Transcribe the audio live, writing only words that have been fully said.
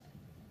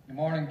Good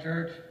morning,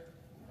 church.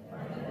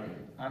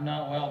 I'm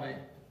not Welby.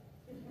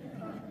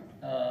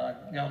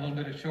 Got a little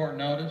bit of short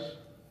notice,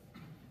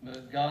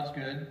 but God's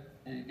good.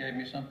 He gave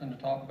me something to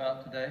talk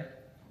about today.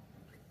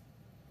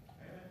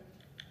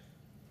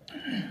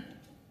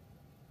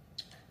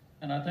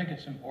 And I think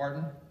it's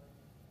important,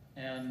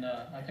 and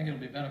I think it'll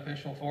be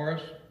beneficial for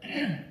us.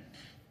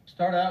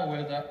 Start out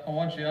with, I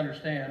want you to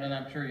understand, and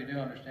I'm sure you do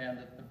understand,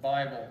 that the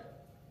Bible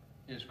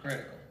is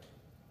critical.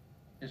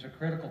 It's a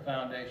critical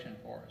foundation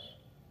for us.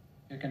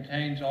 It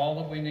contains all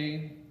that we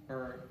need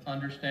for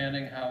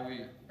understanding how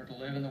we are to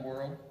live in the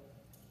world.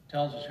 It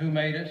tells us who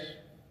made us,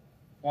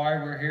 why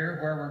we're here,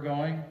 where we're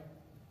going,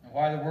 and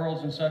why the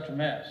world's in such a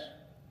mess.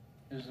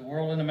 Is the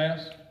world in a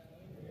mess?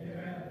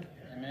 Amen.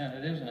 Amen.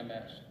 It is in a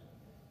mess.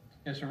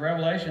 It's a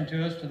revelation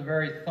to us to the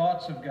very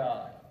thoughts of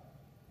God.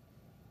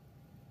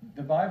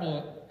 The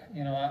Bible,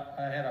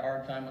 I had a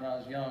hard time when I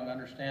was young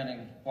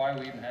understanding why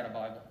we even had a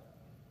Bible.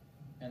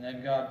 And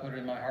then God put it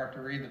in my heart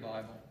to read the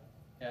Bible.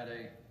 Had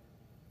a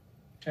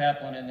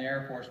chaplain in the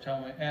Air Force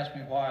asked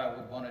me why I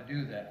would want to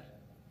do that.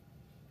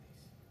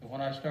 But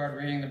when I started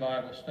reading the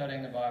Bible,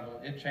 studying the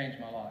Bible, it changed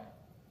my life.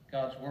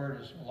 God's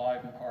Word is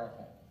alive and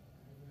powerful.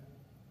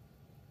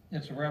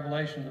 It's a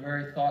revelation of the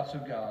very thoughts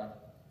of God,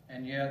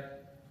 and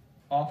yet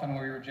often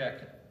we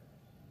reject it.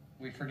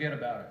 We forget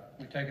about it.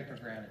 We take it for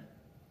granted.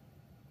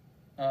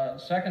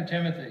 2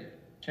 Timothy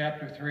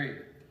chapter 3,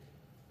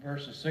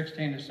 verses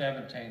 16 to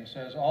 17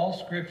 says, "All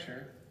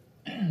Scripture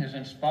is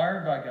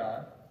inspired by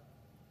God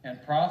and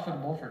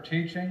profitable for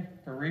teaching,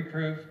 for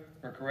reproof,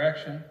 for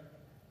correction,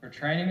 for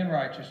training in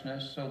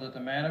righteousness, so that the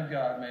man of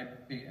God may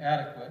be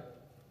adequate."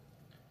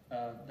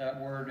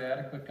 That word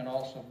adequate can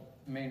also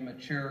mean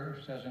mature.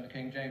 It says in the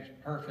King James,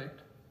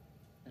 perfect.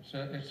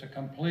 It's a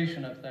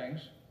completion of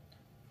things.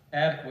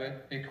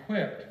 Adequate,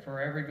 equipped for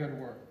every good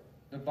work.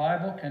 The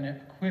Bible can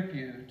equip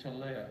you to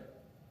live.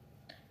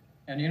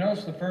 And you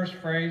notice the first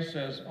phrase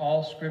says,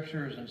 all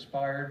Scripture is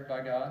inspired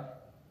by God.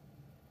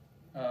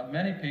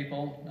 Many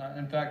people,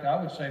 in fact, I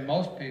would say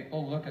most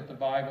people, look at the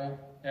Bible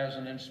as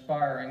an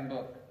inspiring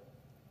book.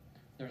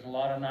 There's a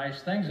lot of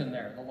nice things in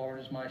there. The Lord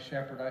is my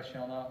shepherd, I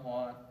shall not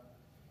want.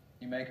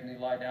 He maketh me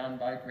lie down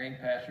by green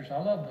pastures. I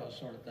love those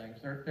sort of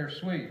things. They're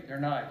sweet, they're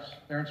nice,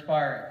 they're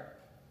inspiring,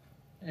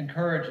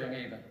 encouraging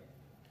even.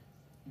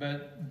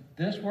 But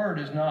this word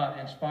is not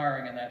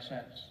inspiring in that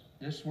sense.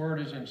 This word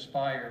is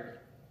inspired.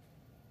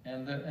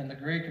 And in the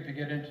Greek, if you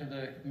get into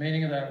the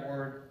meaning of that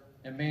word,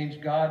 it means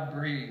God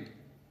breathed.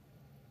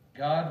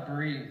 God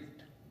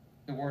breathed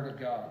the Word of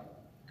God.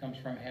 It comes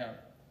from Him.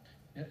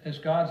 It's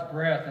God's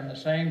breath in the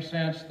same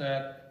sense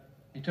that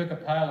He took a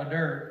pile of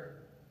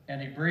dirt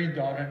and He breathed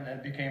on it and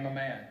it became a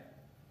man.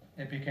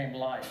 It became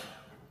life.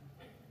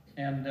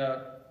 And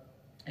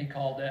He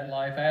called that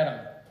life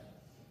Adam.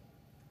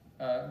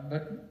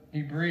 But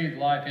He breathed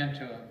life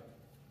into him.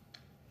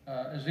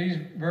 As these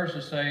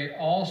verses say,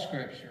 all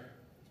Scripture,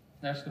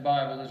 that's the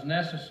Bible, is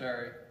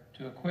necessary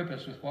to equip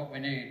us with what we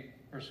need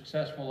for a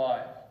successful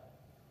life.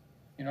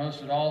 You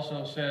notice it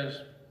also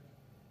says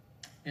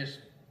it's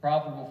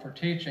profitable for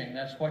teaching.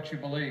 That's what you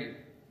believe.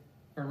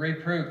 For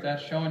reproof,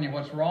 that's showing you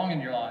what's wrong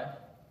in your life.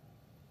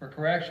 For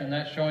correction,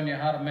 that's showing you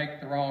how to make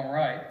the wrong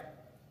right.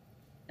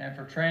 And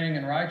for training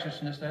in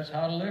righteousness, that's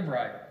how to live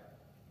right.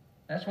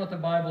 That's what the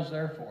Bible's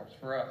there for. It's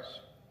for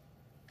us.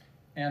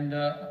 And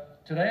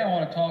today I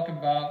want to talk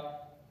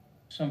about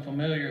some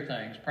familiar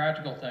things,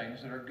 practical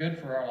things that are good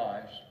for our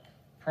lives.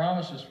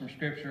 Promises from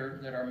Scripture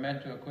that are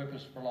meant to equip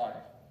us for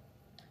life.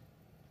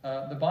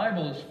 The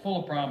Bible is full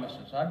of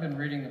promises. I've been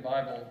reading the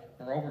Bible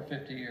for over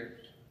 50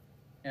 years,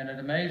 and it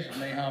amazes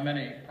me how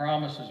many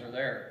promises are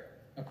there.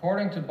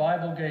 According to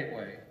Bible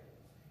Gateway,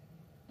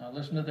 now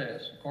listen to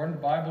this, according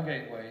to Bible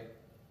Gateway,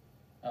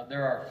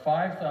 there are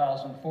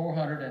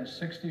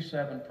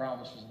 5,467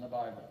 promises in the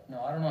Bible.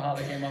 Now, I don't know how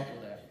they came up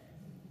with that,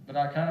 but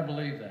I kind of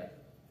believe that.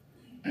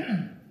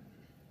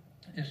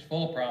 It's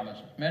full of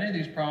promises. Many of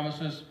these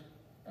promises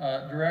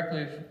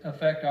directly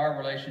affect our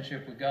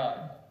relationship with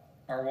God,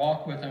 our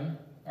walk with Him,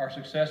 our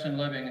success in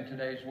living in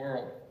today's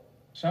world.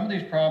 Some of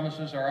these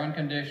promises are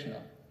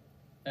unconditional.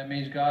 That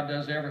means God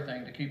does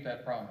everything to keep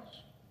that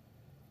promise.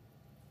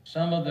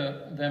 Some of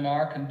them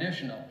are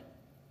conditional.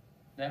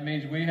 That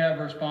means we have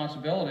a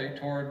responsibility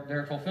toward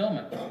their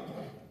fulfillment.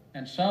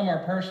 And some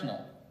are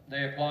personal.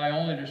 They apply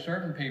only to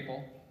certain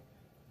people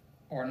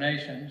or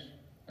nations,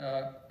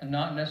 and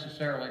not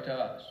necessarily to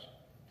us.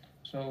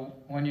 So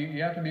when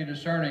you have to be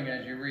discerning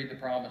as you read the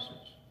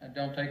promises, and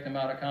don't take them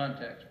out of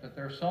context. But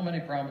there are so many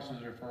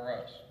promises that are for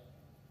us.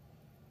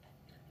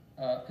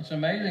 It's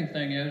amazing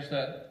thing is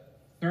that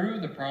through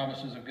the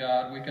promises of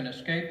God, we can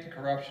escape the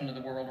corruption of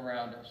the world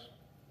around us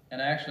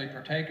and actually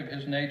partake of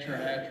His nature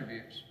and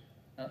attributes.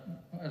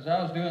 As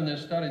I was doing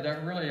this study,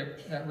 that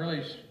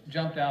really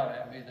jumped out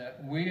at me,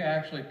 that we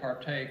actually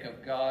partake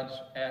of God's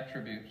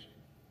attributes.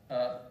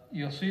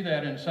 You'll see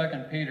that in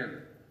 2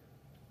 Peter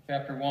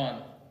chapter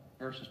 1,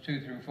 verses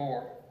 2 through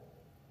 4.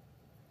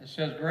 It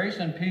says, "Grace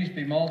and peace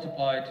be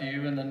multiplied to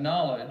you in the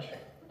knowledge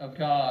of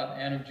God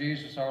and of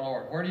Jesus our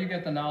Lord." Where do you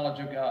get the knowledge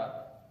of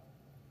God?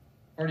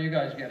 Where do you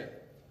guys get it?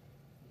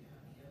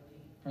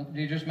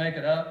 Do you just make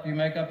it up? Do you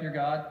make up your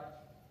God?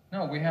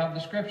 No, we have the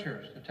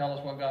scriptures to tell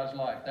us what God's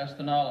like. That's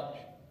the knowledge.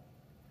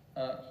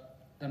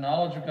 The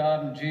knowledge of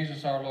God and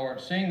Jesus our Lord,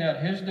 seeing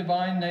that his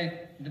divine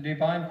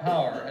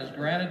power has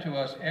granted to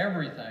us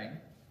everything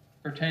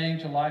pertaining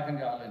to life and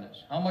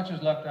godliness. How much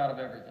is left out of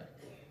everything?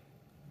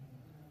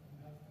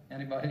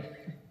 Anybody?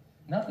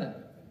 Nothing.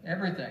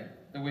 Everything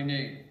that we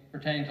need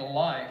pertaining to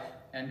life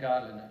and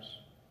godliness.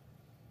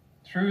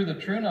 Through the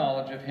true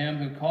knowledge of him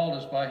who called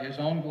us by his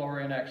own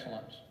glory and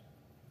excellence.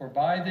 For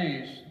by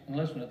these, and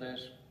listen to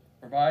this,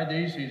 for by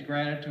these he's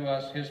granted to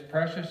us his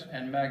precious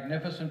and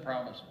magnificent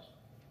promises.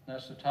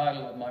 That's the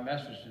title of my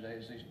message today,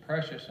 is these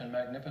precious and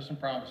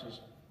magnificent promises,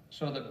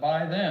 so that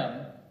by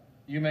them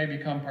you may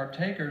become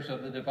partakers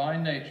of the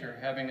divine nature,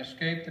 having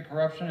escaped the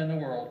corruption in the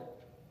world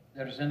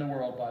that is in the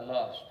world by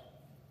lust.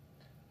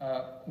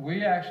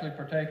 We actually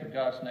partake of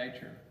God's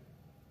nature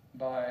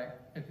by,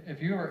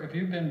 if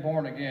you've been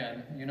born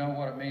again, you know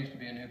what it means to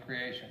be a new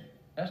creation.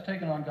 That's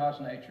taking on God's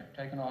nature,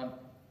 taking on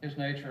his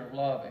nature of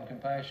love and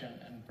compassion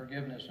and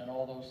forgiveness and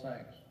all those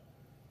things.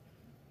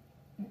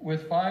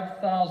 With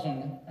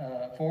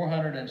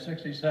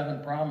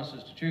 5,467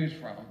 promises to choose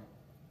from,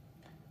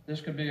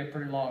 this could be a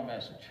pretty long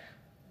message.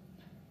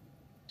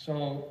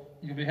 So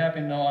you'll be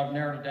happy to know I've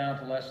narrowed it down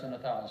to less than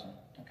 1,000,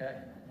 okay?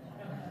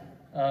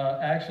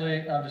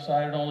 Actually, I've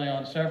decided only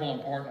on several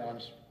important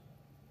ones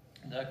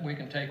that we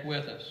can take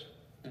with us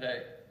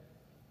today.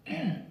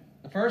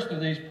 The first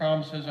of these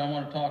promises I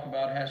want to talk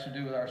about has to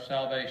do with our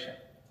salvation.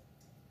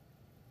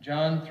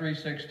 John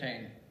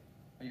 3:16.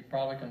 You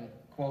probably can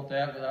quote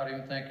that without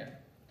even thinking.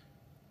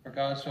 For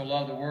God so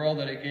loved the world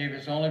that he gave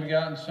his only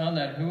begotten Son,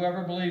 that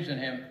whoever believes in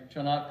him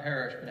shall not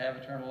perish but have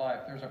eternal life.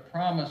 There's a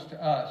promise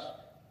to us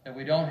that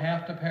we don't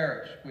have to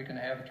perish. We can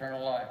have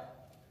eternal life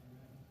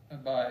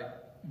by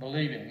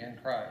believing in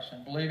Christ.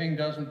 And believing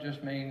doesn't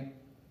just mean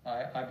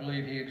I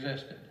believe he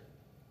existed.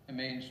 It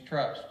means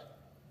trust.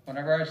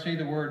 Whenever I see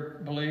the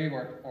word believe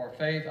or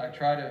faith, I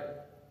try to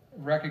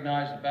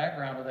recognize the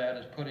background of that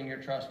as putting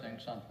your trust in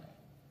something.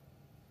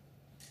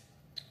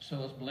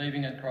 So it's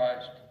believing in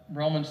Christ.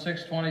 Romans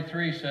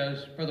 6:23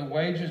 says, for the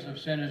wages of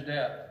sin is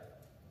death,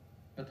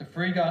 but the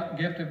free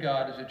gift of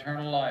God is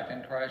eternal life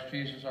in Christ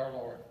Jesus our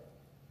Lord.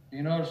 Do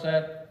you notice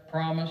that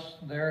promise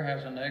there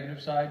has a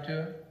negative side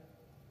to it?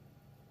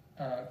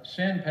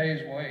 Sin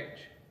pays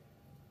wage,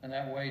 and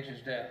that wage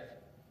is death.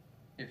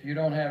 If you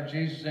don't have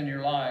Jesus in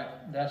your life,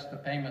 that's the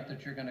payment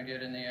that you're going to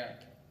get in the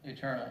end,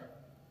 eternal.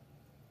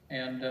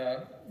 And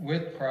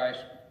with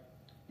Christ,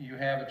 you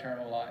have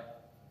eternal life.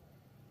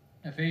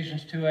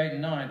 Ephesians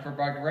 2:8-9, for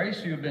by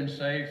grace you have been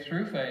saved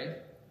through faith,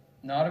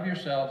 not of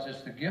yourselves.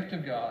 It's the gift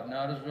of God,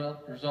 not as a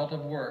result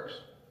of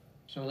works,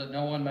 so that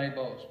no one may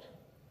boast.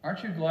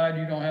 Aren't you glad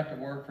you don't have to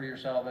work for your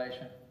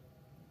salvation?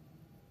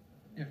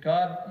 If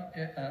God,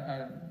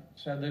 I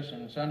said this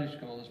in Sunday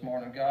school this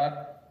morning,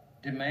 God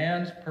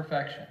demands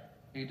perfection.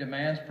 He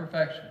demands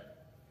perfection,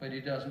 but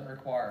he doesn't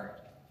require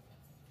it.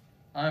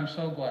 I'm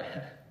so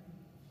glad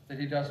that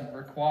he doesn't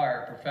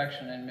require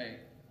perfection in me.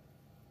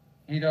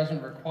 He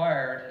doesn't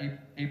require it,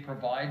 he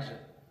provides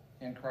it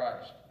in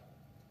Christ.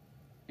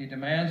 He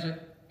demands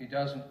it, he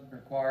doesn't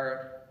require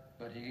it,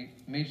 but he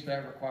meets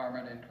that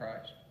requirement in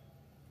Christ.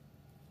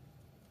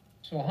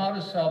 So how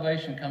does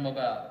salvation come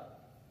about?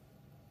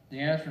 The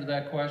answer to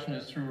that question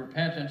is through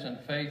repentance and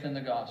faith in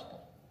the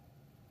gospel.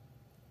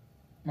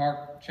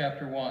 Mark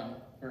chapter 1,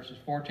 verses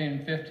 14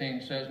 and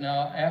 15 says,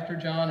 now after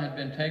John had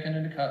been taken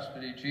into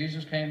custody,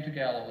 Jesus came to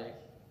Galilee,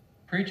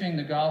 preaching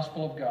the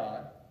gospel of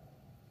God,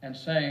 and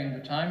saying,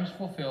 the time is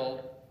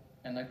fulfilled,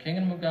 and the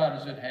kingdom of God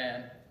is at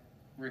hand.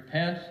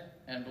 Repent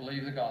and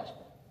believe the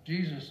gospel.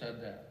 Jesus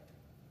said that.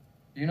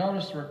 Do you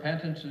notice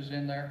repentance is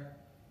in there?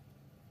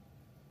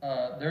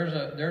 There's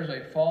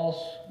a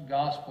false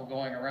gospel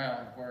going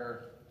around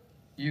where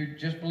you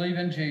just believe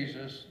in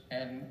Jesus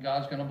and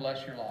God's going to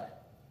bless your life.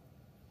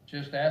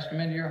 Just ask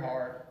him into your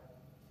heart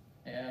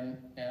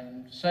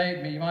and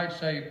say, you might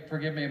say,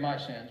 forgive me of my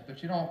sins,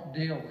 but you don't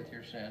deal with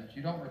your sins.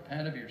 You don't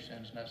repent of your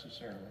sins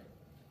necessarily.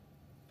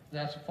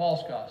 That's a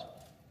false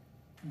gospel.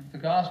 The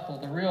gospel,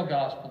 the real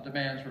gospel,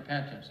 demands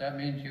repentance. That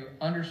means you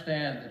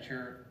understand that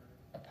you're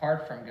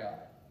apart from God.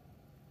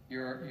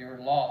 You're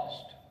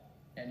lost,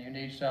 and you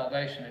need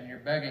salvation, and you're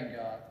begging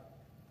God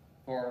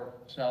for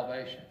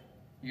salvation.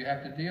 You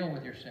have to deal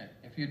with your sin.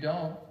 If you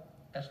don't,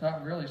 that's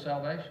not really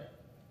salvation.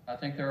 I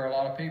think there are a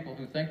lot of people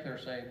who think they're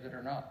saved that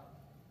are not,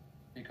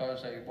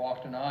 because they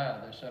walked an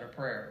aisle, they said a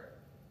prayer,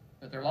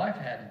 but their life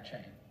hadn't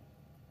changed.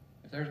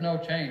 If there's no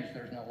change,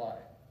 there's no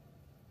life.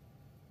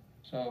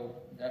 So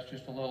that's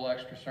just a little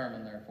extra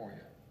sermon there for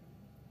you.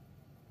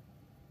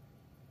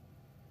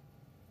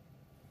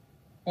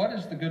 What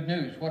is the good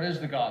news? What is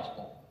the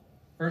gospel?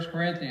 1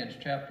 Corinthians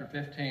chapter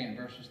 15,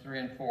 verses 3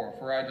 and 4.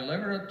 For I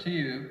delivered it to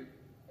you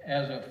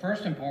as of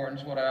first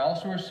importance what I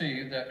also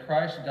received, that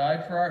Christ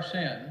died for our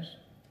sins,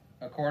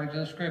 according to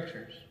the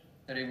Scriptures,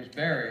 that he was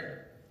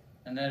buried,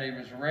 and that he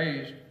was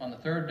raised on the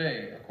third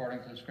day,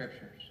 according to the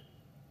Scriptures.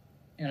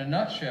 in a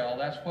nutshell,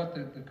 that's what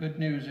the good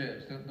news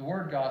is. The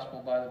word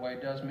gospel, by the way,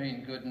 does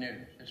mean good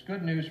news. It's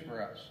good news for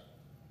us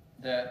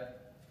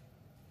that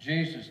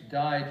Jesus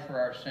died for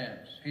our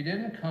sins. He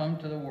didn't come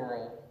to the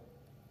world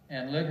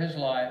and live his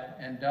life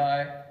and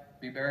die,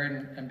 be buried,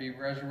 and be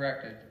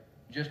resurrected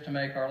just to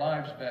make our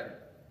lives better.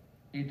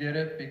 He did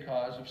it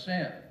because of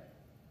sin.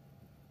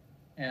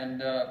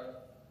 And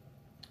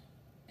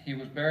he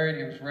was buried,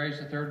 he was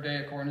raised the third day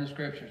according to the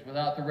Scriptures.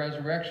 Without the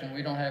resurrection,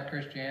 we don't have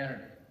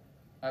Christianity.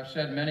 I've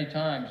said many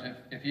times,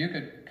 if you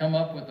could come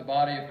up with the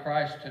body of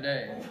Christ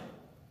today,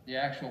 the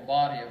actual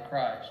body of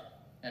Christ,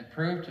 and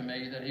prove to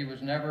me that he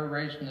was never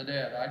raised from the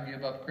dead, I'd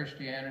give up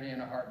Christianity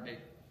in a heartbeat.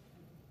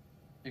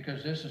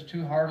 Because this is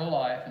too hard a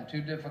life and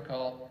too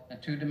difficult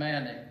and too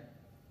demanding.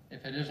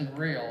 If it isn't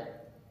real,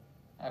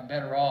 I'm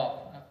better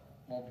off.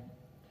 Well,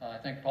 I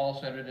think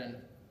Paul said it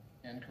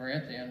in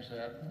Corinthians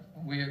that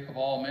we of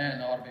all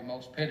men ought to be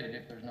most pitied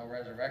if there's no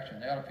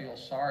resurrection. They ought to feel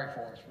sorry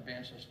for us for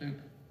being so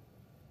stupid.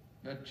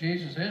 But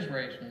Jesus is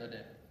raised from the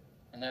dead,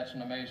 and that's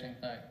an amazing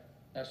thing.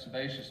 That's the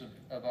basis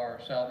of our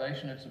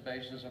salvation. It's the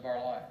basis of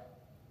our life.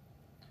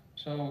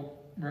 So,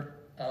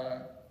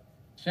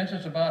 since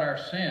it's about our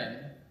sin,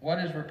 what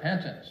is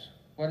repentance?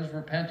 What does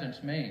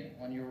repentance mean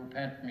when you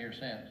repent from your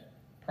sins?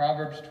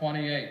 Proverbs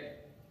 28,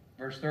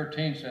 verse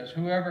 13 says,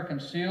 "Whoever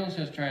conceals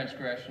his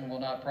transgression will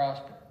not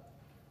prosper,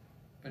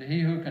 but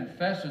he who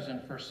confesses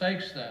and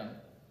forsakes them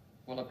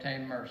will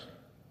obtain mercy."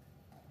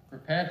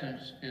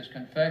 Repentance is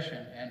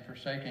confession and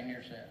forsaking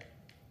your sin.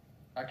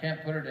 I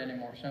can't put it any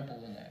more simple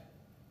than that.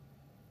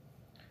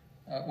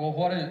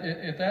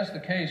 If that's the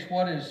case,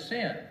 what is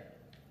sin?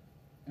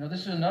 You know,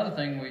 this is another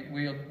thing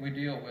we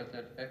deal with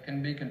that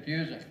can be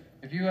confusing.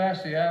 If you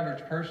ask the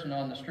average person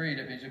on the street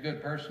if he's a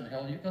good person,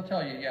 he'll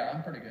tell you, "Yeah,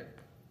 I'm pretty good."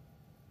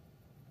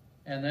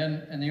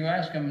 And you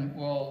ask him,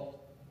 "Well,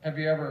 have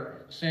you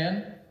ever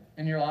sinned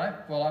in your life?"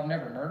 "Well, I've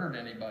never murdered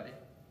anybody.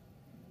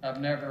 I've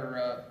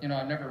never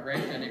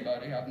raped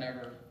anybody.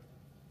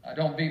 I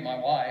don't beat my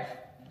wife.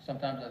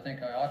 Sometimes I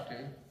think I ought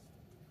to.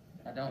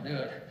 I don't do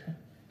it."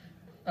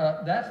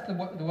 That's the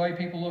way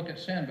people look at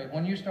sin. But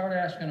when you start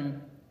asking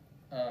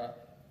them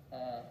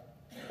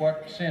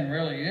what sin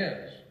really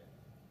is,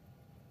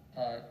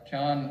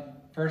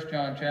 1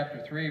 John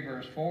chapter 3,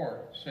 verse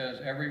 4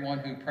 says, "Everyone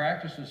who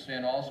practices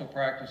sin also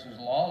practices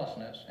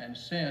lawlessness, and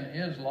sin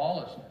is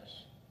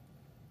lawlessness."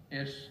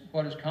 It's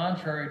what is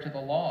contrary to the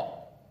law.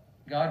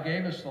 God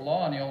gave us the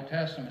law in the Old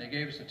Testament. He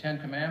gave us the Ten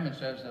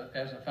Commandments as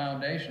the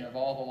foundation of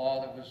all the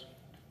law that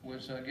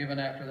was given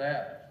after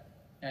that.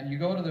 And you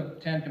go to the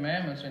Ten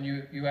Commandments and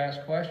you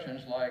ask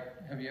questions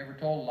like, "Have you ever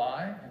told a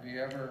lie? Have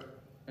you ever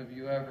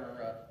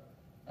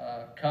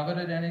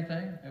coveted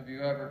anything? Have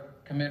you ever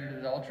committed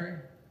adultery?"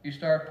 You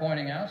start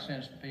pointing out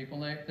sins to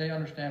people, and they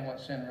understand what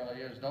sin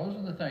really is. Those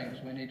are the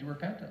things we need to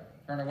repent of,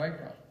 turn away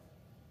from.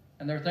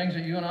 And they're things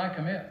that you and I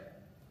commit.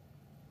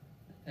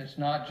 It's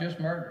not just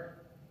murder.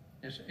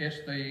 It's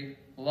the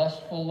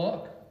lustful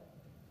look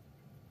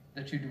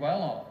that you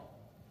dwell on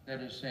that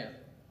is sin.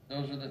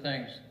 Those are the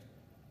things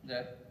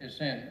that is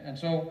sin. And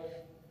so,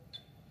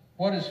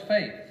 what is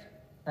faith?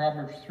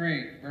 Proverbs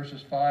 3,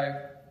 verses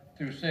 5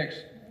 through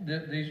 6.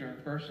 These are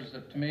verses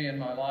that to me in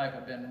my life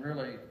have been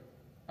really,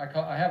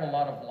 I have a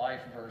lot of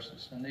life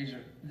verses, and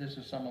this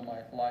is some of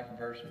my life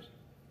verses.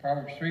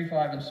 Proverbs 3,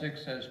 5, and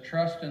 6 says,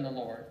 "Trust in the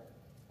Lord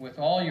with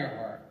all your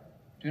heart.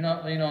 Do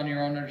not lean on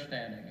your own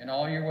understanding. In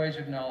all your ways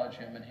acknowledge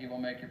him, and he will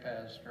make your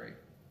paths straight."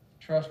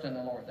 Trust in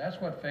the Lord. That's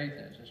what faith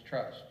is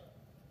trust.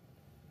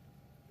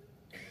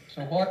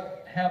 So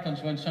what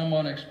happens when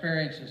someone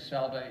experiences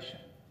salvation?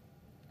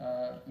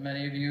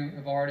 Many of you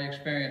have already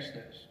experienced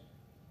this.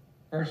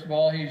 First of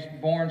all, he's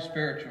born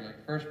spiritually.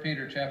 1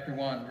 Peter chapter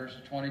 1,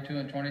 verses 22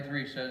 and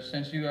 23 says,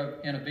 "Since you have,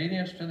 in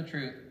obedience to the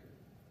truth,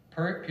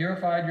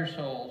 purified your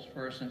souls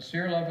for a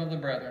sincere love of the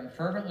brethren,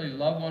 fervently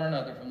love one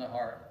another from the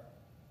heart.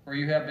 For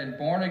you have been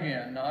born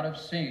again, not of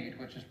seed,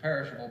 which is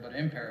perishable, but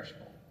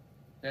imperishable.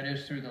 That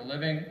is, through the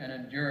living and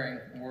enduring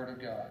Word of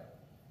God."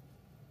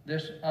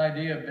 This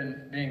idea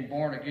of being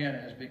born again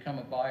has become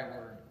a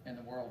byword in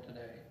the world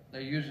today.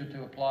 They use it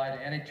to apply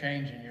to any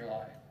change in your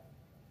life.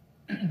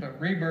 But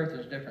rebirth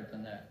is different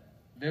than that.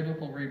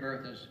 Biblical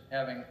rebirth is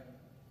having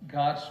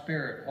God's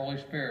Spirit, Holy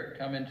Spirit,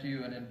 come into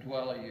you and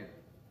indwell you.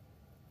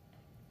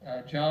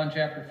 John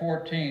chapter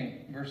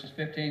 14, verses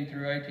 15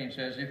 through 18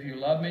 says, "If you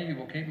love me, you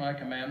will keep my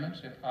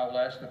commandments. If I will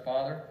ask the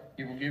Father,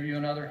 he will give you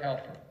another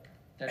helper,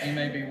 that he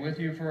may be with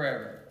you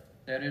forever.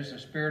 That is the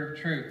Spirit of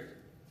truth,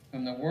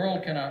 whom the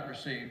world cannot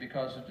receive,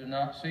 because it does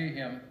not see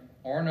him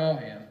or know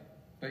him.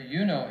 But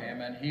you know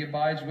him, and he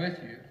abides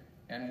with you,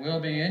 and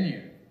will be in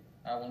you.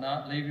 I will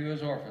not leave you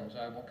as orphans.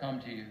 I will come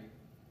to you."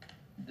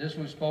 This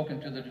was spoken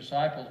to the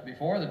disciples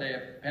before the day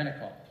of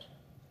Pentecost.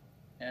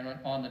 And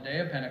on the day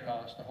of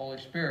Pentecost, the Holy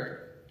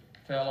Spirit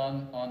fell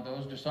on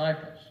those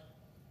disciples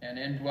and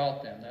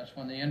indwelt them. That's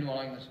when the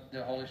indwelling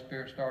the Holy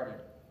Spirit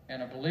started.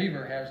 And a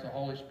believer has the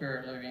Holy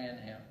Spirit living in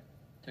him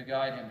to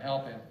guide him,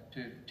 help him,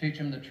 to teach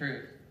him the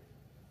truth.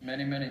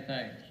 Many, many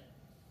things.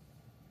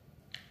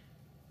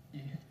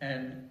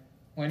 And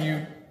when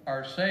you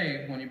are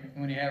saved,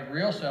 when you have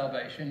real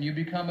salvation, you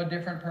become a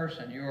different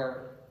person.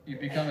 You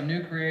become a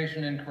new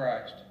creation in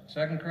Christ.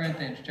 2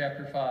 Corinthians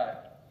chapter 5,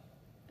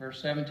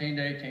 verse 17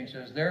 to 18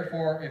 says,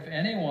 "Therefore, if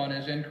anyone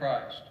is in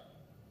Christ,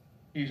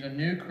 he's a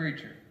new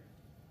creature."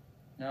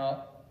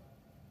 Now,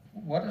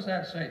 what does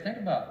that say? Think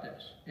about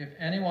this. If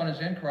anyone is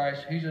in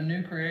Christ, he's a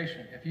new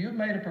creation. If you've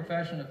made a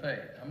profession of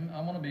faith, I'm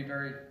going to be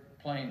very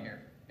plain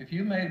here. If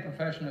you've made a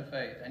profession of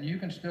faith and you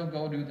can still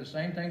go do the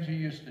same things you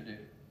used to do,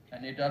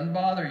 and it doesn't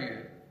bother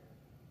you,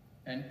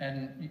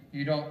 and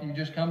you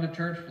just come to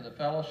church for the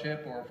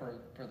fellowship or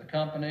for the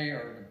company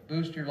or to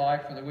boost your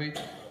life for the week,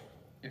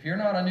 if you're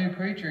not a new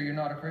creature, you're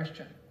not a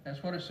Christian.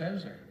 That's what it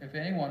says there. If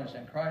anyone is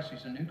in Christ,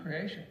 he's a new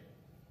creation.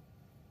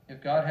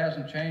 If God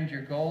hasn't changed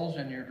your goals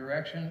and your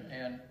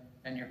direction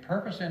and your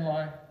purpose in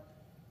life,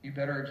 you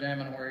better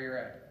examine where you're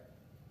at.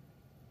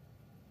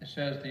 It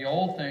says, "The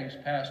old things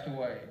passed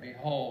away.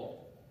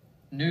 Behold,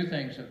 new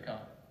things have come."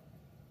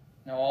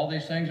 Now all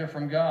these things are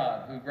from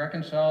God, who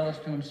reconciled us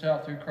to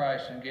himself through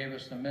Christ and gave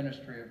us the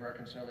ministry of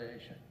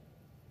reconciliation.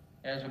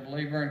 As a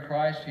believer in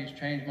Christ, he's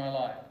changed my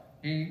life.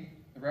 The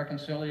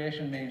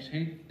reconciliation means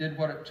he did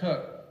what it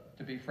took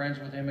to be friends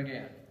with him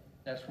again.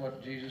 That's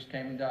what Jesus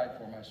came and died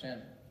for, my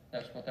sin.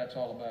 That's what that's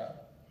all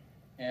about.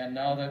 And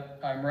now that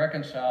I'm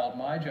reconciled,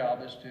 my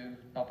job is to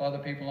help other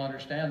people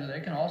understand that they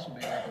can also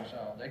be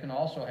reconciled. They can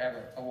also have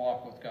a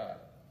walk with God.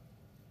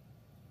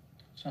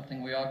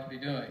 Something we ought to be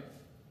doing.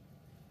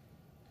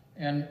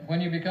 And when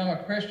you become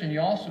a Christian,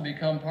 you also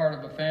become part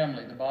of a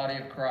family, the body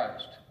of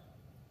Christ.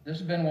 This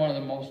has been one of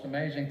the most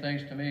amazing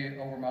things to me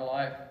over my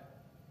life,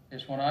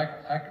 is when I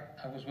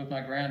was with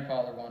my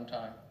grandfather one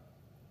time.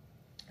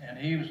 And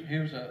he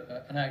was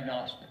an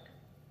agnostic.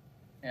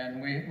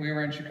 And we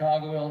were in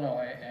Chicago,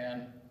 Illinois,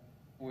 and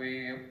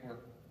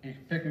he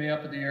picked me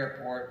up at the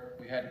airport.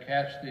 We had to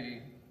catch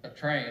a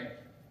train,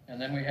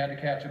 and then we had to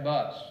catch a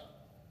bus.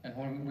 And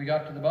when we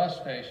got to the bus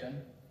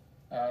station,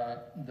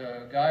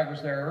 the guy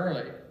was there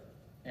early,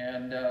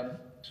 and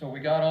so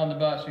we got on the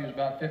bus. He was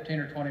about 15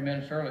 or 20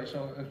 minutes early,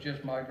 so it was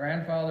just my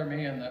grandfather,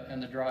 me,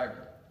 and the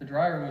driver. The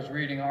driver was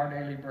reading Our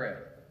Daily Bread,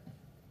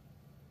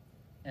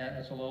 and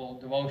it's a little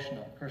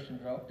devotional, Christian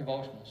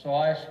devotional. So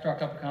I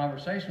struck up a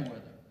conversation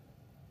with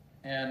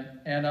him,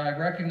 and I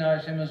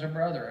recognized him as a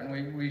brother, and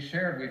we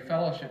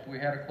fellowshiped. We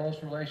had a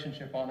close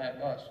relationship on that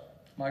bus.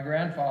 My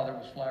grandfather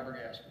was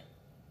flabbergasted.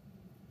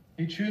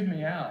 He chewed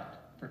me out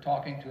for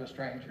talking to a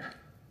stranger.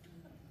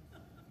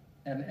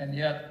 And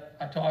yet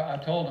I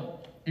told him,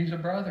 he's a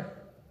brother.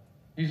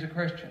 He's a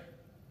Christian.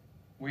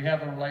 We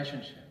have a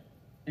relationship.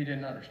 He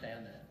didn't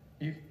understand that.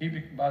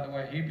 By the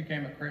way, he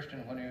became a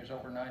Christian when he was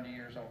over 90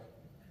 years old.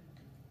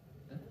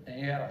 And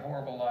he had a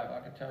horrible life. I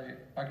could tell you,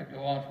 I could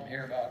go on from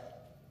here about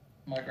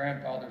my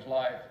grandfather's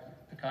life,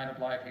 the kind of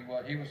life he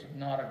was. He was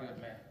not a good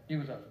man. He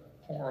was a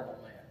horrible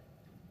man.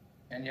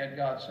 And yet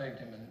God saved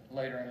him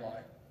later in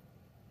life.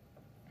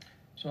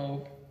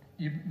 So,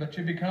 but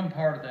you become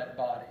part of that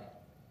body.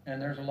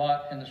 And there's a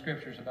lot in the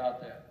scriptures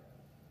about that.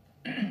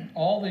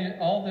 All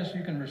this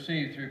you can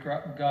receive through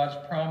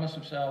God's promise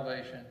of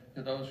salvation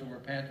to those who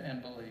repent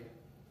and believe.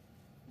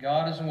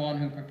 God is the one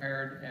who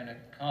prepared and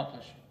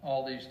accomplished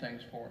all these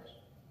things for us.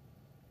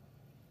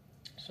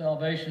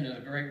 Salvation is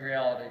a great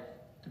reality,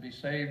 to be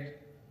saved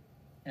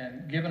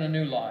and given a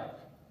new life.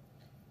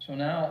 So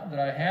now that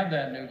I have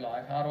that new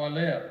life, how do I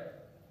live?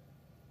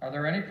 Are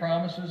there any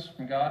promises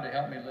from God to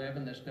help me live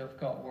in this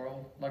difficult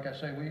world? Like I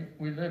say,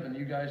 we live, and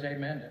you guys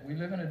amen it. We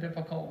live in a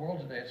difficult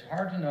world today. It's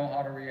hard to know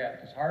how to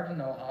react. It's hard to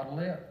know how to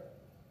live.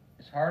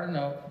 It's hard to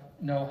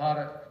know how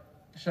to,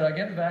 should I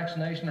get the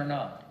vaccination or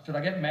not? Should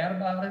I get mad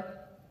about it?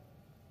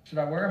 Should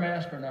I wear a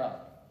mask or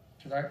not?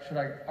 Should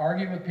I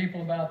argue with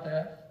people about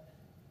that?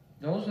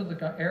 Those are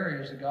the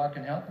areas that God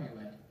can help you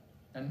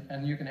in.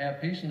 And you can have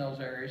peace in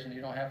those areas, and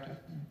you don't have to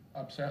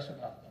obsess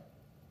about them.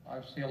 I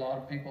see a lot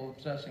of people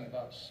obsessing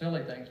about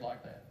silly things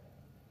like that.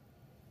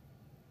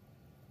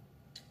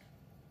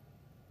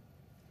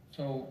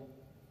 So,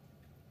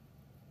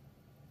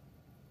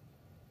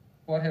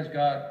 what has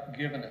God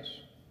given us?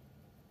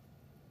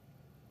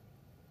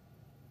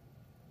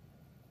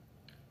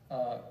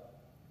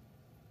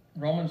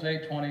 Romans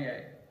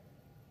 8:28.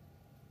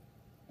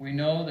 We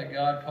know that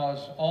God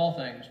causes all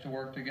things to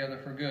work together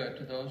for good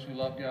to those who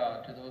love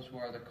God, to those who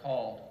are the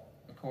called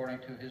according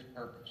to his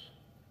purpose.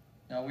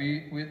 Now,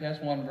 that's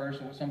one verse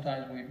that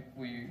sometimes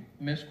we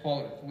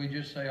misquote it. We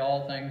just say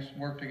all things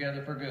work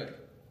together for good.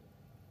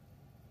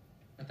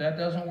 But that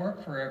doesn't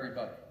work for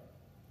everybody.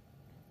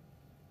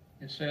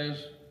 It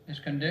says it's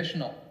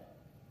conditional.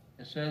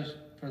 It says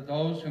for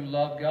those who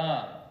love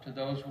God, to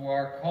those who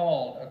are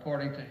called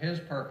according to his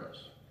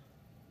purpose.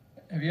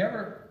 Have you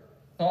ever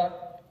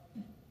thought,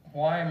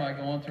 why am I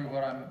going through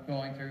what I'm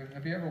going through?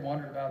 Have you ever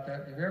wondered about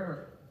that? Have you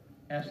ever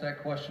asked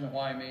that question,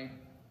 why me?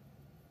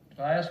 If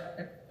I ask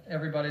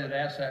everybody that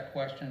asked that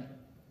question,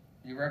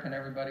 do you reckon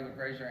everybody would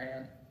raise their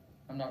hand?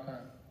 I'm not going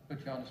to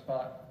put you on the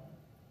spot.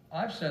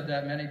 I've said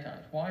that many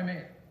times. Why me?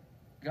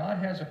 God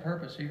has a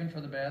purpose even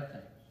for the bad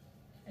things.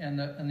 And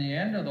the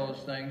end of those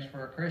things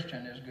for a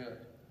Christian is good.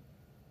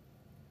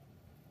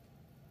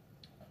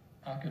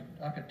 I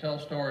could tell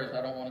stories.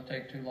 I don't want to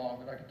take too long,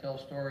 but I could tell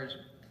stories,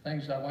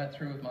 things I went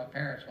through with my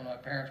parents when my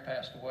parents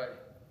passed away.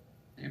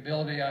 The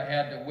ability I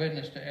had to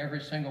witness to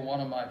every single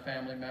one of my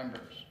family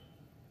members,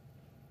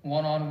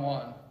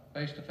 one-on-one,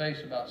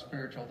 face-to-face about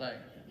spiritual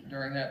things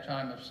during that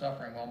time of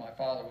suffering while my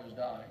father was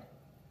dying.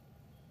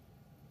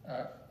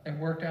 It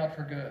worked out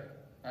for good.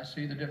 I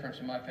see the difference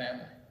in my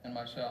family and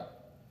myself.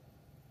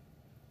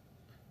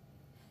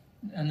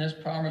 And this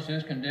promise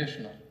is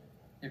conditional.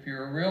 If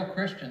you're a real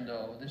Christian,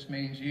 though, this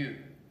means you.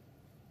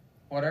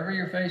 Whatever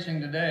you're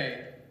facing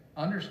today,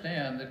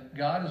 understand that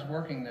God is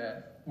working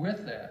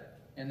with that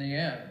in the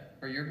end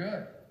for your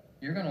good.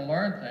 You're going to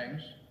learn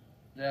things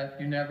that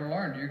you never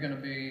learned. You're going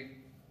to be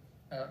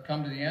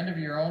come to the end of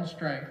your own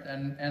strength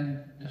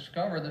and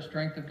discover the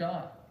strength of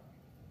God.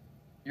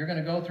 You're going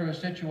to go through a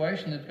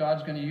situation that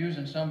God's going to use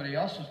in somebody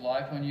else's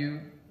life when you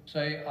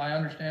say, I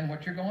understand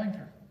what you're going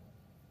through.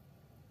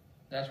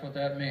 That's what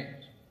that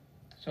means.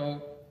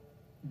 So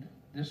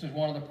this is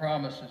one of the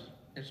promises.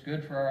 It's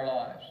good for our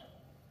lives.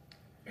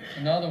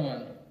 Another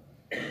one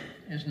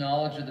is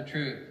knowledge of the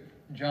truth.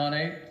 John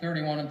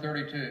 8:31 and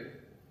 32.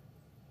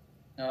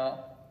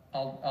 Now,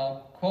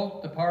 I'll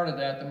quote the part of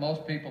that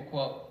most people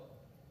quote.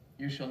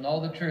 You shall know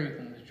the truth,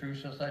 and the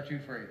truth shall set you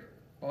free.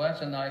 Well,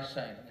 that's a nice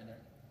saying, isn't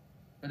it?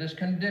 But it's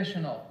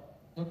conditional.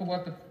 Look at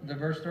what the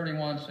verse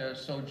 31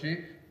 says. So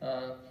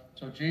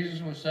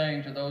Jesus was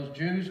saying to those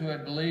Jews who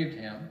had believed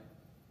him,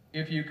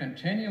 if you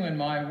continue in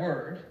my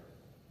word,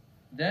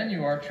 then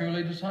you are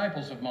truly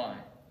disciples of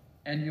mine,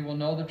 and you will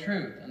know the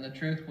truth, and the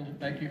truth will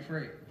make you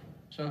free.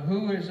 So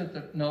who is it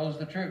that knows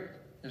the truth,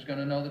 is going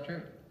to know the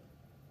truth?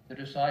 The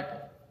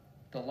disciple,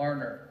 the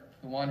learner,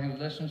 the one who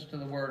listens to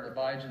the word,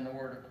 abides in the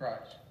word of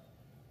Christ.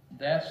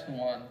 That's the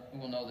one who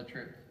will know the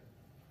truth.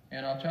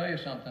 And I'll tell you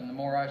something, the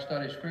more I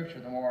study Scripture,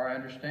 the more I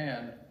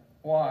understand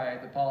why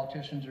the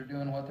politicians are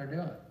doing what they're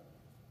doing,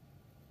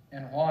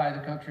 and why the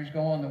country's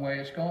going the way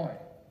it's going,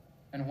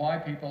 and why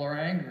people are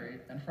angry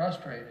and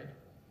frustrated,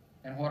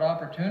 and what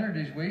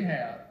opportunities we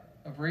have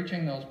of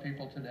reaching those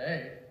people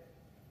today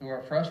who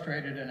are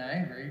frustrated and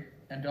angry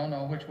and don't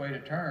know which way to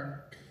turn,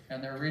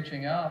 and they're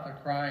reaching out, they're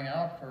crying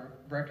out for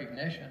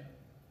recognition.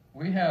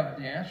 We have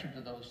the answer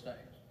to those things.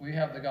 We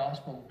have the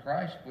gospel of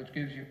Christ, which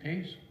gives you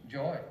peace,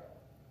 joy,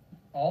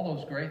 all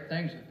those great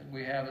things that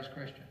we have as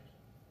Christians.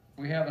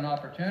 We have an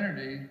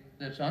opportunity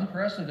that's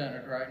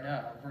unprecedented right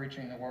now of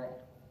reaching the world.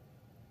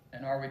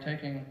 And are we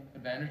taking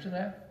advantage of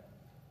that?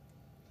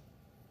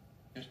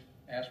 Just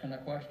asking the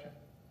question.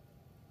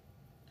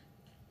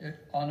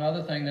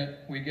 Another thing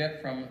that we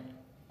get from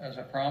as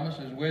a promise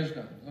is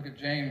wisdom. Look at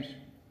James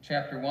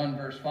chapter 1,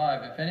 verse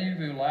 5. If any of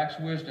you lacks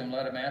wisdom,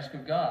 let him ask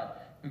of God,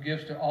 who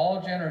gives to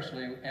all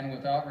generously and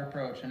without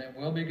reproach, and it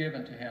will be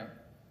given to him.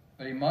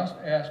 But he must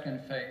ask in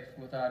faith,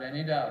 without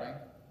any doubting,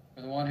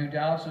 for the one who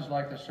doubts is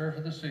like the surf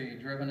of the sea,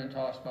 driven and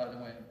tossed by the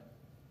wind.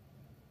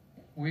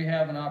 We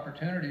have an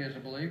opportunity as a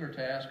believer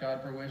to ask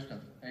God for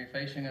wisdom. Are you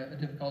facing a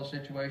difficult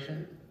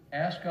situation?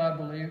 Ask God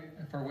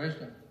for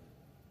wisdom.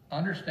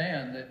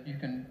 Understand that you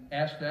can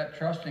ask that,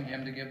 trusting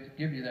him to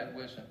give you that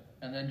wisdom,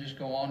 and then just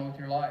go on with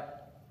your life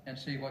and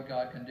see what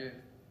God can do.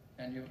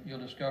 And you'll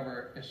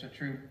discover it's a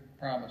true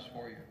promise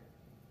for you.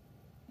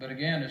 But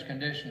again, it's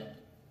conditional.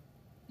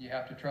 You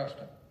have to trust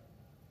him.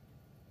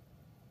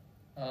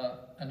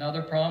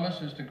 Another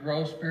promise is to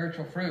grow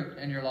spiritual fruit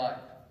in your life.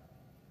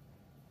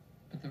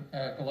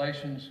 But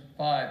Galatians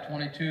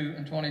 5:22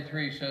 and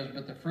 23 says,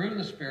 but the fruit of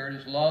the Spirit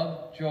is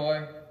love,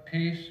 joy,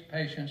 peace,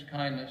 patience,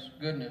 kindness,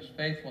 goodness,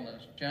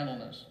 faithfulness,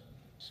 gentleness,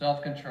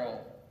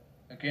 self-control.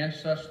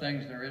 Against such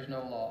things there is no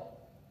law.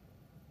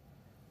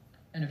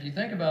 And if you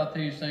think about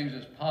these things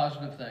as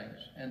positive things,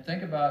 and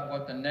think about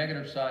what the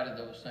negative side of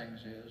those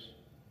things is,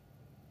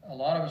 a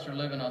lot of us are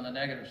living on the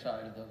negative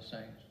side of those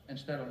things.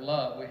 Instead of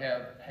love, we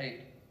have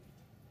hate.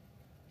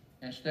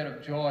 Instead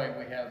of joy,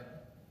 we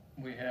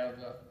have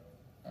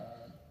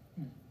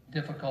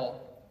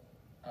difficult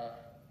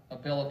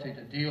ability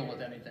to deal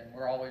with anything.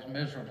 We're always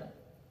miserable.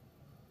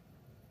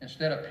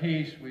 Instead of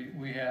peace,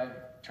 we have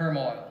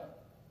turmoil.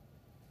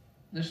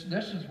 This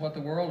is what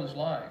the world is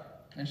like.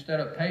 Instead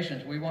of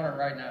patience, we want it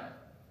right now.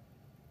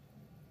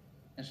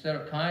 Instead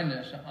of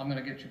kindness, I'm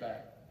going to get you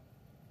back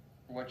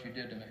for what you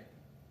did to me.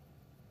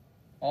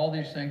 All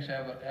these things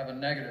have a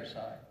negative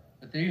side.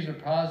 But these are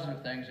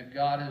positive things that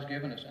God has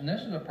given us. And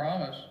this is a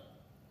promise.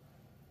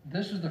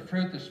 This is the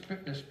fruit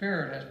the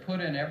Spirit has put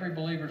in every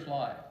believer's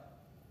life.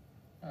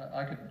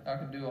 I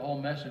could do a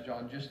whole message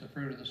on just the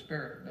fruit of the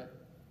Spirit, but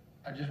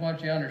I just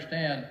want you to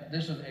understand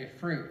this is a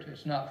fruit.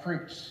 It's not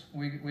fruits.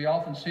 We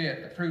often see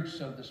it, the fruits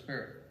of the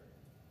Spirit.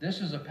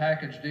 This is a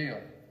package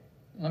deal.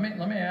 Let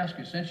me ask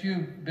you, since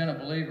you've been a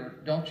believer,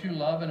 don't you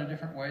love in a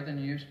different way than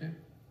you used to?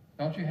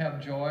 Don't you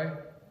have joy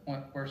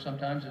where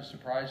sometimes it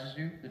surprises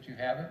you that you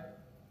have it?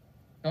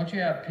 Don't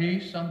you have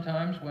peace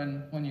sometimes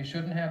when you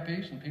shouldn't have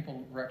peace and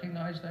people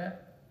recognize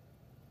that?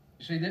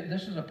 You see,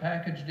 this is a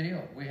package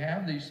deal. We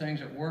have these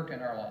things at work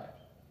in our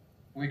lives.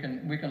 We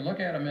can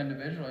look at them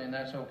individually, and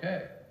that's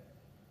okay.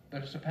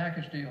 But it's a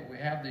package deal. We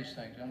have these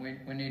things, and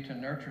we need to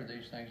nurture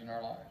these things in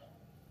our lives.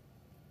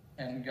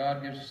 And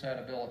God gives us that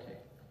ability.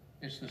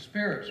 It's the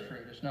Spirit's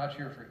fruit. It's not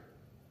your fruit.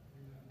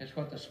 It's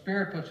what the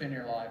Spirit puts in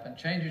your life and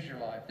changes your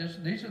life.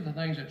 These are the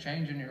things that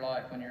change in your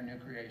life when you're a new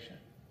creation.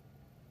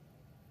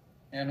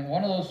 And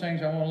one of those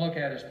things I want to look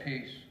at is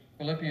peace.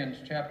 Philippians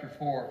chapter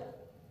 4,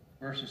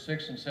 verses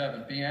 6 and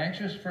 7. Be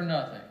anxious for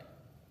nothing,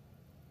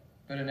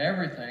 but in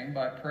everything,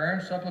 by prayer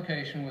and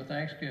supplication with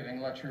thanksgiving,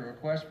 let your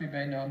requests be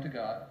made known to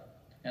God.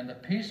 And the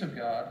peace of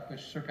God,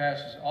 which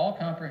surpasses all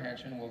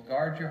comprehension, will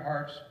guard your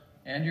hearts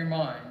and your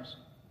minds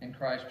in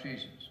Christ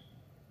Jesus.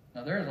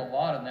 Now, there's a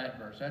lot in that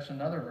verse. That's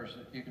another verse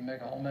that you can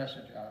make a whole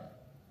message out of.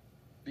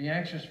 Be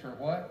anxious for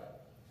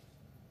what?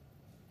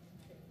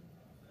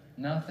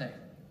 Nothing.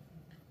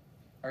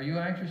 Are you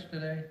anxious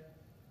today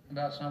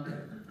about something?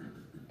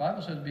 The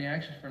Bible says be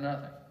anxious for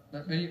nothing.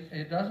 But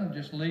it doesn't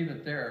just leave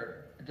it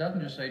there. It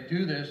doesn't just say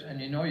do this and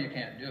you know you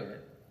can't do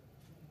it.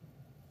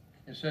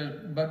 It says,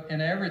 but in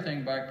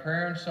everything by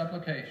prayer and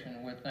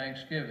supplication with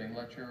thanksgiving,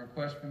 let your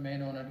requests be made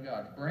known unto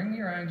God. Bring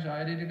your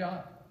anxiety to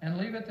God and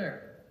leave it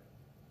there.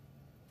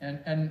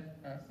 And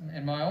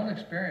in my own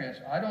experience,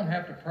 I don't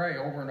have to pray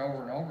over and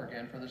over and over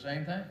again for the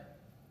same thing.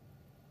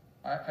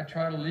 I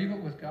try to leave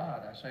it with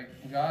God. I say,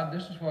 God,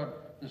 this is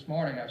what, this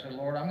morning I said,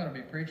 Lord, I'm going to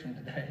be preaching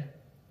today.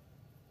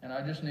 And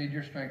I just need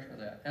your strength for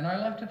that. And I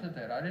left it at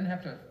that. I didn't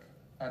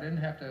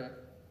have to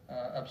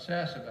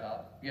obsess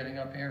about getting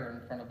up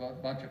here in front of a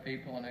bunch of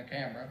people and a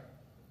camera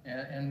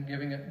and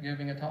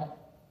giving a talk.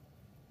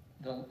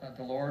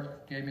 The Lord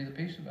gave me the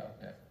peace about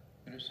that.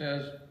 But it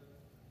says,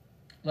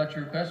 let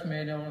your requests be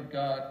made known to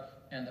God,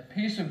 and the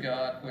peace of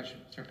God, which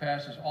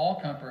surpasses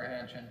all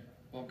comprehension,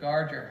 will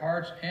guard your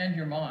hearts and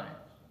your minds.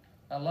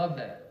 I love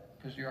that,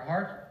 because your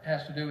heart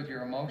has to do with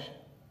your emotion,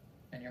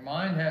 and your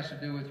mind has to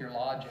do with your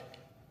logic.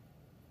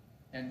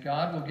 And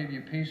God will give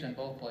you peace in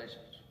both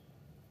places.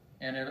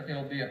 And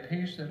it'll be a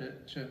peace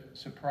that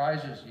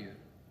surprises you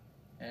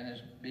and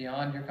is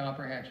beyond your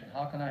comprehension.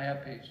 How can I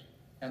have peace?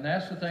 And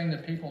that's the thing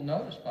that people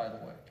notice, by the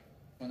way.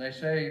 When they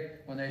say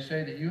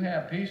that you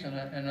have peace in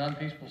an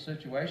unpeaceful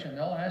situation,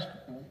 they'll ask,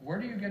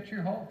 where do you get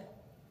your hope?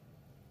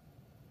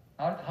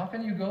 How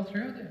can you go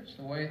through this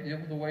the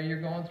way you're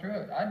going through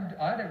it?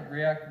 I'd have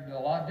reacted a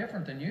lot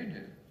different than you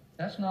do.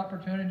 That's an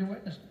opportunity to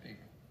witness to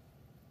people.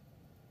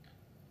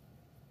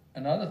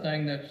 Another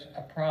thing that's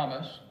a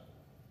promise,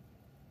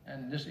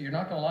 and this, you're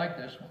not going to like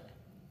this one.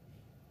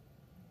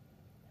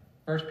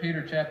 1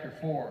 Peter chapter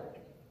 4,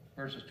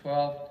 verses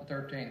 12 to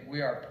 13.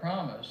 We are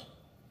promised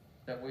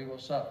that we will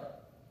suffer.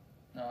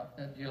 Now,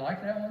 do you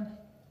like that one?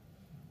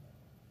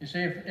 You see,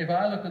 if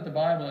I look at the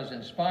Bible as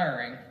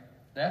inspiring,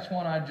 that's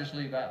one I'd just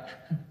leave out.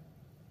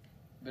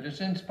 But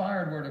it's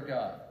inspired Word of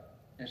God.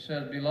 It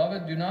says,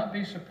 Beloved, do not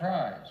be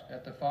surprised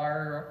at the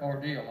fire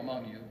ordeal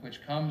among you,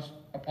 which comes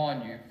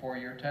upon you for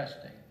your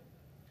testing,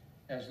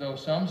 as though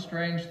some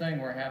strange thing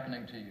were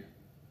happening to you.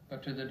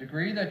 But to the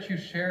degree that you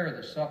share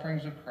the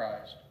sufferings of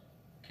Christ,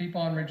 keep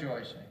on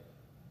rejoicing,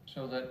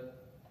 so that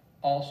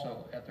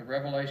also at the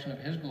revelation of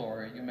his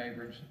glory you may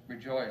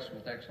rejoice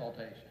with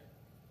exultation.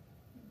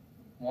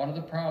 One of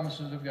the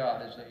promises of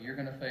God is that you're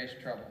going to face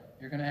trouble.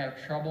 You're going to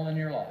have trouble in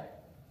your life.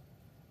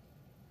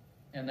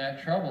 And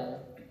that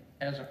trouble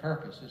has a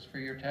purpose. It's for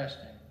your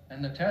testing.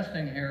 And the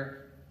testing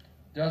here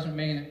doesn't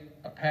mean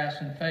a pass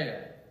and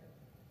fail.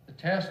 The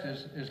test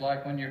is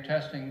like when you're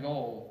testing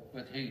gold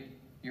with heat.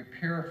 You're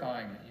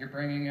purifying it. You're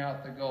bringing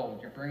out the gold.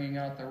 You're bringing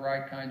out the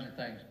right kinds of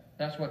things.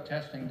 That's what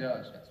testing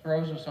does. It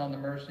throws us on the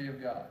mercy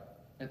of God.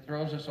 It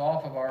throws us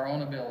off of our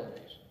own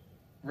abilities.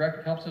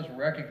 Helps us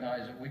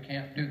recognize that we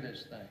can't do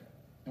this thing.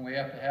 And we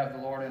have to have the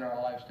Lord in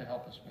our lives to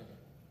help us with it.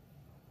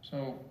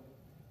 So,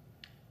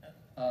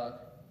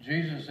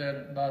 Jesus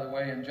said, by the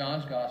way, in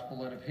John's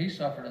gospel, that if he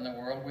suffered in the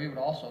world, we would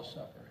also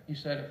suffer. He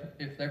said,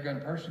 if they're going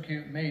to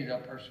persecute me, they'll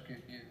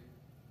persecute you.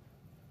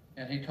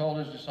 And he told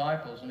his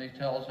disciples, and he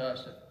tells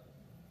us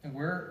that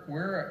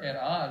we're at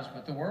odds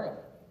with the world.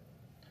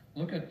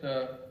 Look at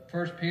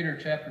 1 Peter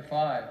chapter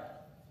 5,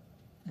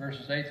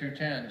 verses 8 through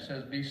 10. It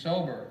says, Be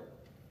sober.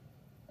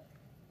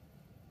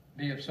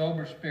 Be of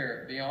sober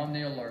spirit. Be on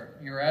the alert.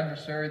 Your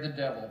adversary, the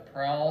devil,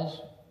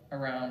 prowls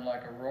around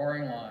like a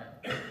roaring lion,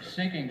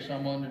 seeking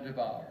someone to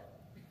devour.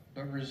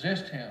 But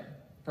resist him,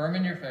 firm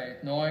in your faith,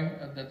 knowing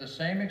that the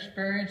same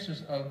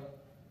experiences of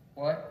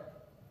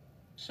what?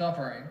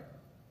 Suffering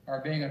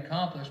are being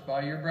accomplished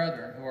by your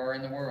brethren who are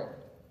in the world.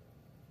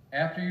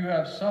 After you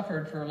have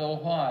suffered for a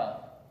little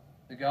while,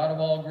 the God of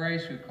all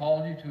grace, who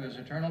called you to his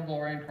eternal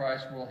glory in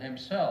Christ, will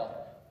himself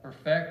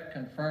perfect,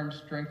 confirm,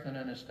 strengthen,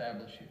 and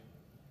establish you.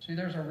 See,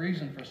 there's a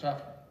reason for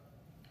suffering.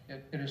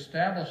 It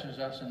establishes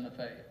us in the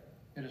faith.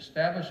 It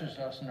establishes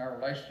us in our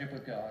relationship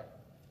with God.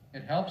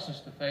 It helps us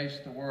to face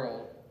the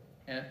world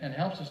and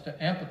helps us to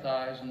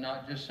empathize and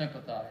not just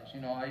sympathize.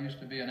 You know, I used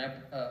to be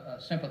a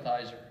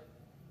sympathizer.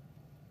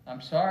 I'm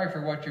sorry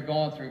for what you're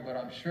going through, but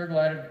I'm sure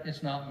glad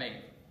it's not me.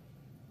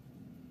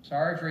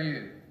 Sorry for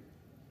you.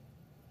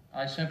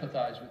 I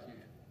sympathize with you.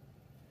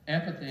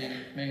 Empathy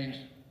means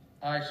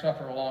I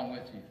suffer along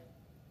with you.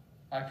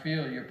 I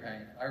feel your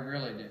pain. I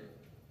really do.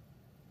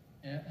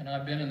 And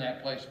I've been in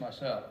that place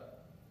myself.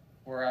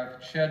 where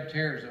I've shed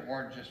tears that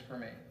weren't just for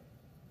me.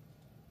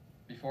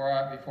 Before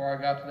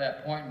I got to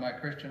that point in my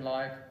Christian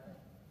life,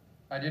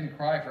 I didn't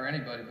cry for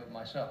anybody but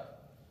myself.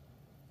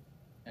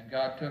 And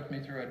God took me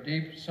through a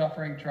deep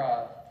suffering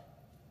trial,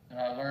 and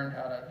I learned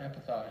how to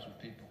empathize with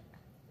people.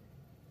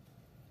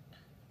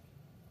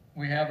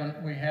 We have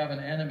an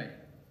enemy,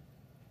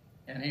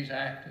 and he's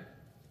active,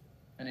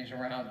 and he's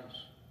around us,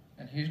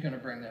 and he's going to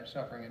bring that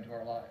suffering into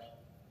our lives.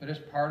 But it's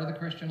part of the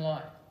Christian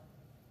life.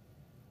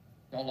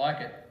 Don't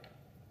like it,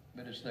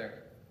 but it's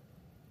there.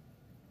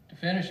 To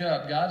finish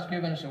up, God's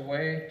given us a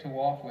way to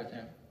walk with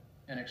him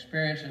and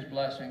experience his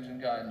blessings and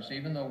guidance,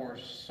 even though we're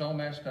so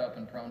messed up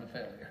and prone to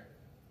failure.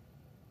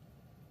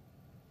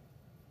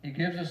 He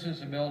gives us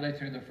this ability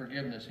through the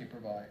forgiveness he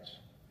provides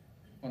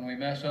when we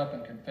mess up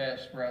and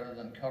confess rather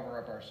than cover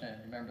up our sin.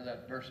 Remember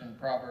that verse in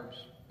Proverbs,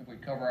 if we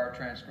cover our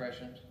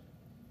transgressions?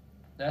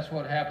 That's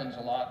what happens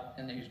a lot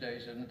in these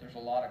days, isn't it? There's a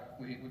lot of,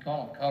 we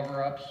call them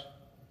cover-ups.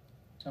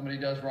 Somebody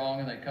does wrong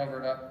and they cover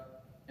it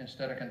up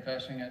instead of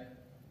confessing it.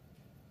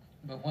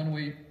 But when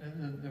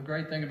the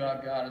great thing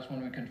about God is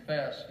when we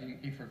confess,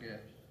 he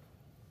forgives.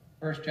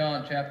 1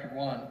 John chapter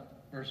 1,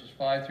 verses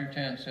 5 through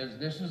 10 says,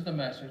 "This is the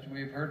message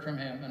we have heard from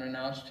him and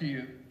announced to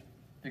you,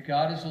 that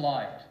God is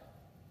light,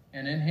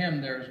 and in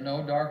him there is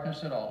no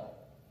darkness at all.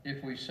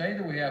 If we say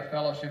that we have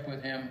fellowship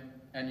with him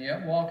and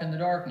yet walk in the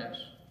darkness,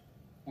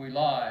 we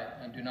lie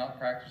and do not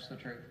practice the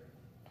truth."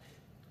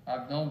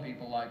 I've known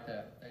people like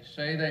that. They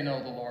say they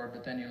know the Lord,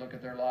 but then you look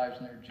at their lives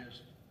and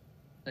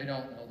they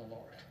don't know the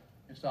Lord.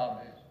 It's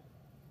obvious.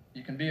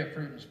 You can be a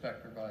fruit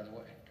inspector, by the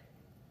way.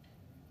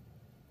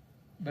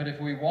 But if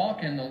we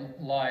walk in the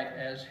light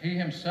as he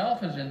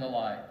himself is in the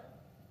light,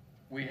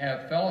 we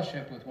have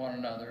fellowship with one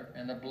another,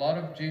 and the blood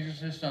of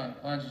Jesus, his Son,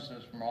 cleanses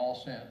us from all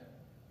sin.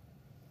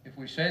 If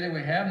we say that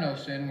we have no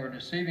sin, we're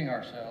deceiving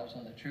ourselves,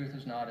 and the truth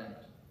is not in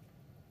us.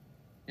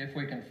 If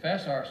we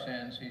confess our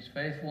sins, he's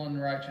faithful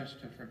and righteous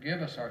to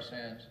forgive us our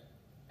sins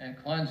and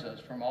cleanse us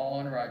from all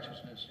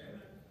unrighteousness.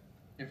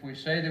 If we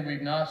say that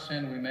we've not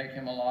sinned, we make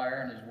him a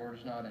liar, and his word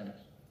is not in us.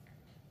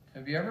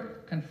 Have you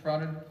ever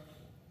confronted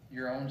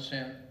your own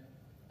sin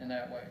in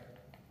that way?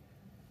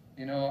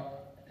 You know,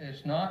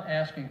 it's not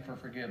asking for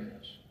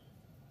forgiveness.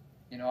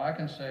 You know, I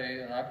can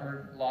say, and I've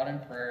heard a lot in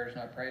prayers,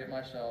 and I prayed it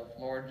myself,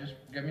 Lord, just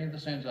forgive me the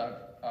sins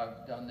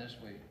I've done this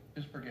week.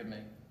 Just forgive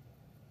me.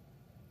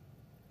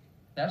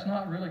 That's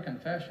not really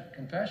confession.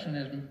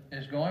 Confession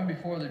is going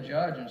before the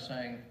judge and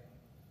saying,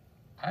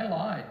 I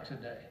lied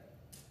today,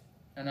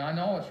 and I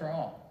know it's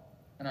wrong,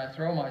 and I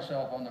throw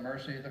myself on the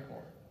mercy of the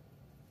court.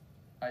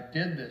 I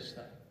did this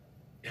thing.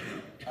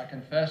 I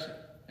confess it.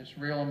 It's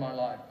real in my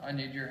life. I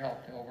need your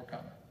help to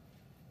overcome it.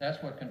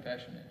 That's what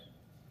confession is.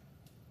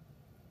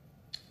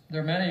 There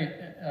are many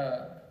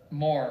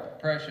more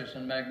precious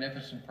and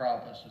magnificent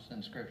promises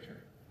in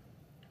Scripture.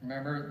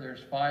 Remember,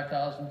 there's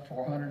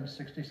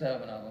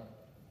 5,467 of them.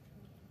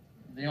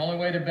 The only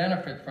way to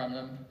benefit from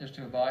them is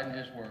to abide in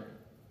his word.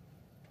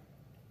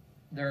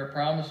 There are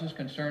promises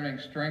concerning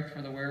strength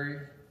for the weary,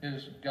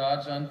 his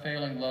God's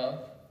unfailing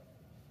love,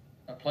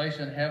 a place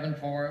in heaven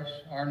for us,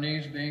 our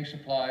needs being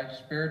supplied,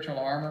 spiritual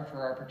armor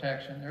for our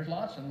protection. There's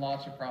lots and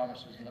lots of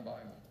promises in the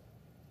Bible.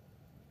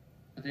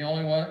 But the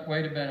only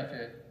way to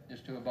benefit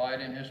is to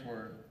abide in his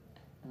word.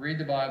 Read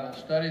the Bible,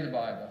 study the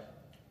Bible.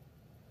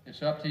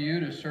 It's up to you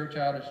to search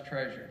out his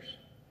treasures,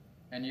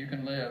 and you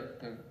can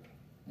live the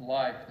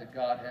life that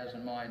God has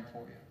in mind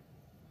for you.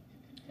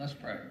 Let's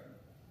pray.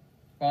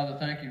 Father,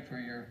 thank you for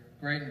your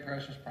great and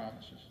precious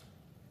promises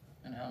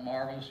and how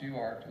marvelous you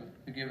are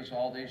to give us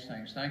all these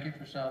things. Thank you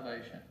for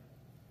salvation.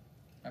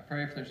 I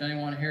pray if there's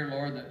anyone here,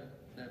 Lord,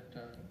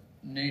 that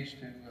needs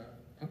to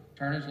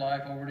turn his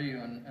life over to you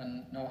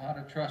and know how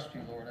to trust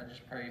you, Lord, I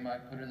just pray you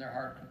might put it in their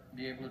heart to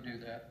be able to do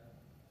that.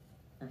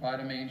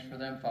 Provide a means for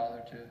them,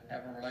 Father, to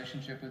have a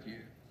relationship with you.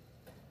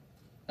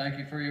 Thank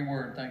you for your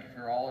word. Thank you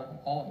for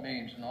all it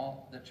means and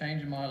all the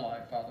change in my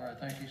life, Father.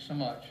 I thank you so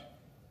much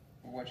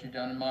for what you've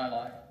done in my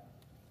life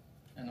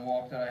and the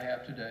walk that I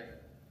have today.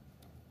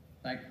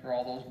 Thank you for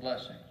all those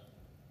blessings.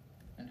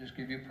 And just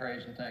give you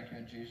praise and thank you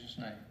in Jesus'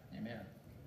 name. Amen.